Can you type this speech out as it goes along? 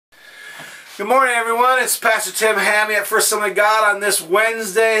Good morning, everyone. It's Pastor Tim Hammy at First Son of God on this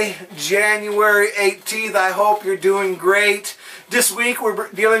Wednesday, January 18th. I hope you're doing great. This week we're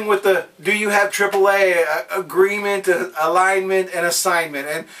dealing with the Do You Have AAA? Agreement, alignment, and assignment.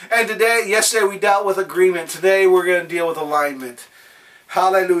 And yesterday we dealt with agreement. Today we're going to deal with alignment.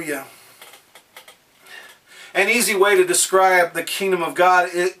 Hallelujah. An easy way to describe the kingdom of God,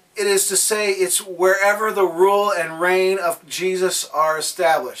 it is to say it's wherever the rule and reign of Jesus are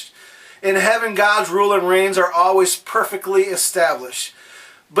established. In heaven, God's rule and reigns are always perfectly established.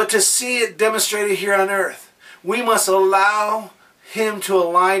 But to see it demonstrated here on earth, we must allow Him to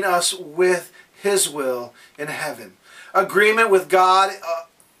align us with His will in heaven. Agreement with God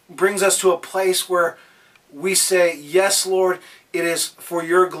brings us to a place where we say, yes, Lord, it is for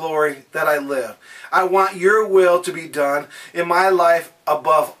your glory that I live. I want your will to be done in my life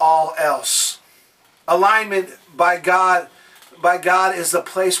above all else. Alignment by God is the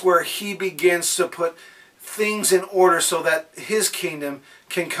place where He begins to put things in order so that His kingdom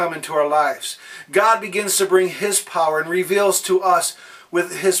can come into our lives. God begins to bring His power and reveals to us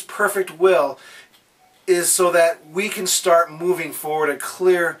with His perfect will is so that we can start moving forward a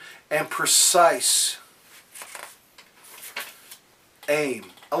clear and precise aim.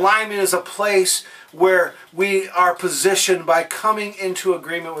 Alignment is a place where we are positioned by coming into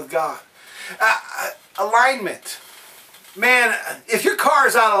agreement with God. Alignment. Man, if your car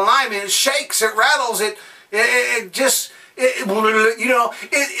is out of alignment, it shakes, it rattles, it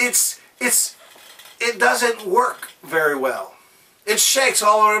doesn't work very well. It shakes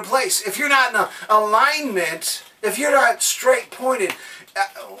all over the place. If you're not in alignment, if you're not straight pointed,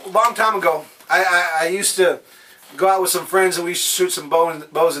 a long time ago, I used to go out with some friends and we shoot some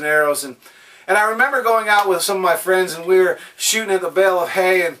bows and arrows, and I remember going out with some of my friends and we were shooting at the bale of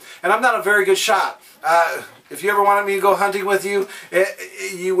hay, and I'm not a very good shot. If you ever wanted me to go hunting with you,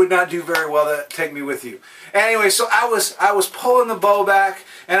 you would not do very well to take me with you. Anyway, so I was pulling the bow back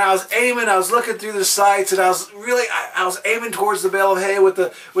and I was aiming. I was looking through the sights and I was aiming towards the bale of hay with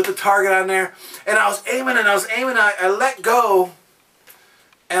the target on there. And I was aiming and I was aiming. I let go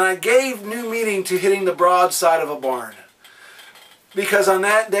and I gave new meaning to hitting the broad side of a barn. Because on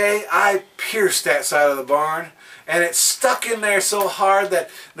that day, I pierced that side of the barn. And it stuck in there so hard that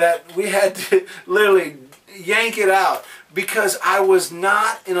we had to literally yank it out because I was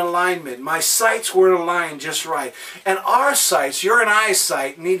not in alignment. My sights weren't aligned just right. And our sights, your and I's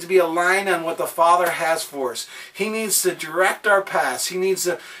sight, need to be aligned on what the Father has for us. He needs to direct our paths. He needs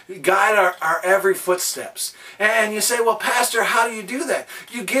to guide our every footsteps. And you say, well, Pastor, how do you do that?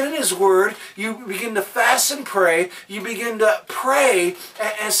 You get in His Word, you begin to fast and pray, you begin to pray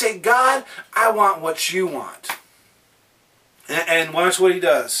and say, God, I want what you want. And watch what He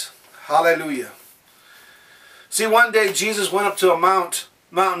does. Hallelujah. See, one day Jesus went up to a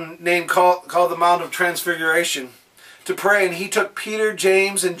mountain named called the Mount of Transfiguration to pray, and He took Peter,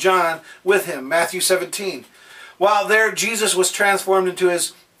 James, and John with Him. Matthew 17. While there, Jesus was transformed into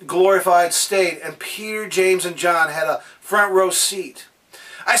His glorified state, and Peter, James, and John had a front row seat.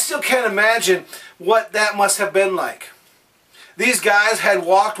 I still can't imagine what that must have been like. These guys had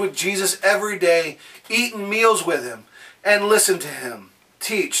walked with Jesus every day, eaten meals with Him, and listen to Him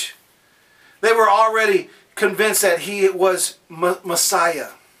teach. They were already convinced that He was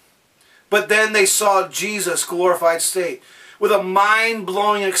Messiah. But then they saw Jesus' glorified state. With a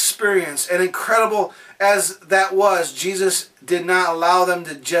mind-blowing experience, and incredible as that was, Jesus did not allow them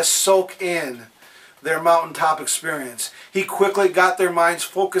to just soak in their mountaintop experience. He quickly got their minds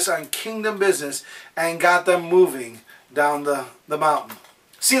focused on kingdom business and got them moving down the mountain.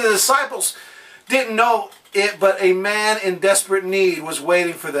 See, the disciples didn't know it, but a man in desperate need was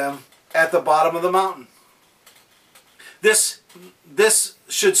waiting for them at the bottom of the mountain. This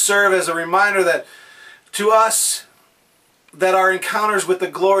should serve as a reminder that to us that our encounters with the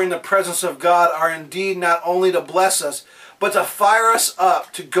glory and the presence of God are indeed not only to bless us, but to fire us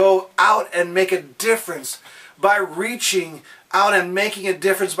up to go out and make a difference by reaching out and making a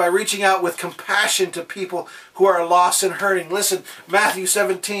difference, by reaching out with compassion to people who are lost and hurting. Listen, Matthew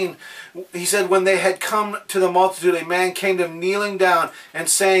 17, He said, when they had come to the multitude, a man came to him kneeling down and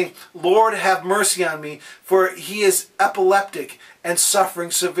saying, Lord, have mercy on me, for he is epileptic and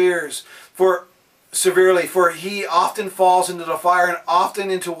suffering severely, for he often falls into the fire and often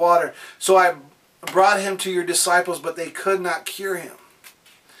into water. So I brought him to your disciples, but they could not cure him.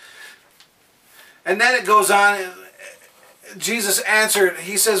 And then it goes on. Jesus answered,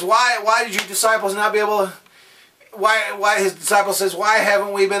 He says, why did your disciples not be able to, why His disciples says, why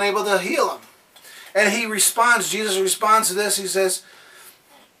haven't we been able to heal him? And He responds, Jesus responds to this, He says,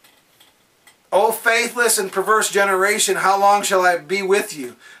 O faithless and perverse generation, how long shall I be with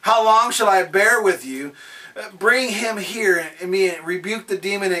you? How long shall I bear with you? Bring him here and rebuke the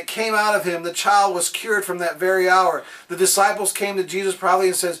demon. It came out of him. The child was cured from that very hour. The disciples came to Jesus probably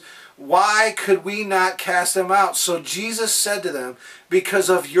and says, why could we not cast them out? So Jesus said to them, because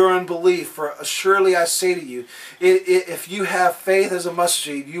of your unbelief, for surely I say to you, if you have faith as a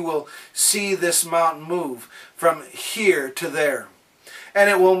mustard seed, you will see this mountain move from here to there. And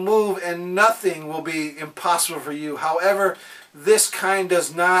it will move, and nothing will be impossible for you. However, this kind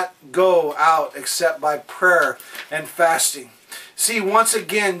does not go out except by prayer and fasting. See, once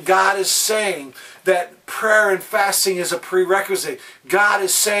again, God is saying that prayer and fasting is a prerequisite. God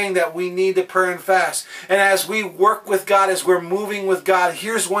is saying that we need to pray and fast. And as we work with God, as we're moving with God,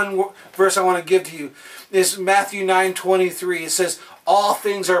 here's one verse I want to give to you. It's Matthew 9:23. It says, all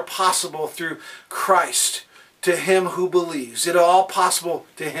things are possible through Christ, to him who believes. It is all possible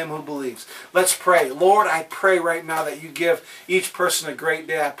to him who believes. Let's pray. Lord, I pray right now that you give each person a great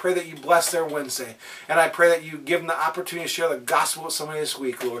day. I pray that you bless their Wednesday. And I pray that you give them the opportunity to share the gospel with somebody this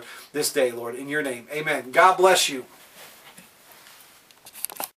week, Lord, this day, Lord. In your name, amen. God bless you.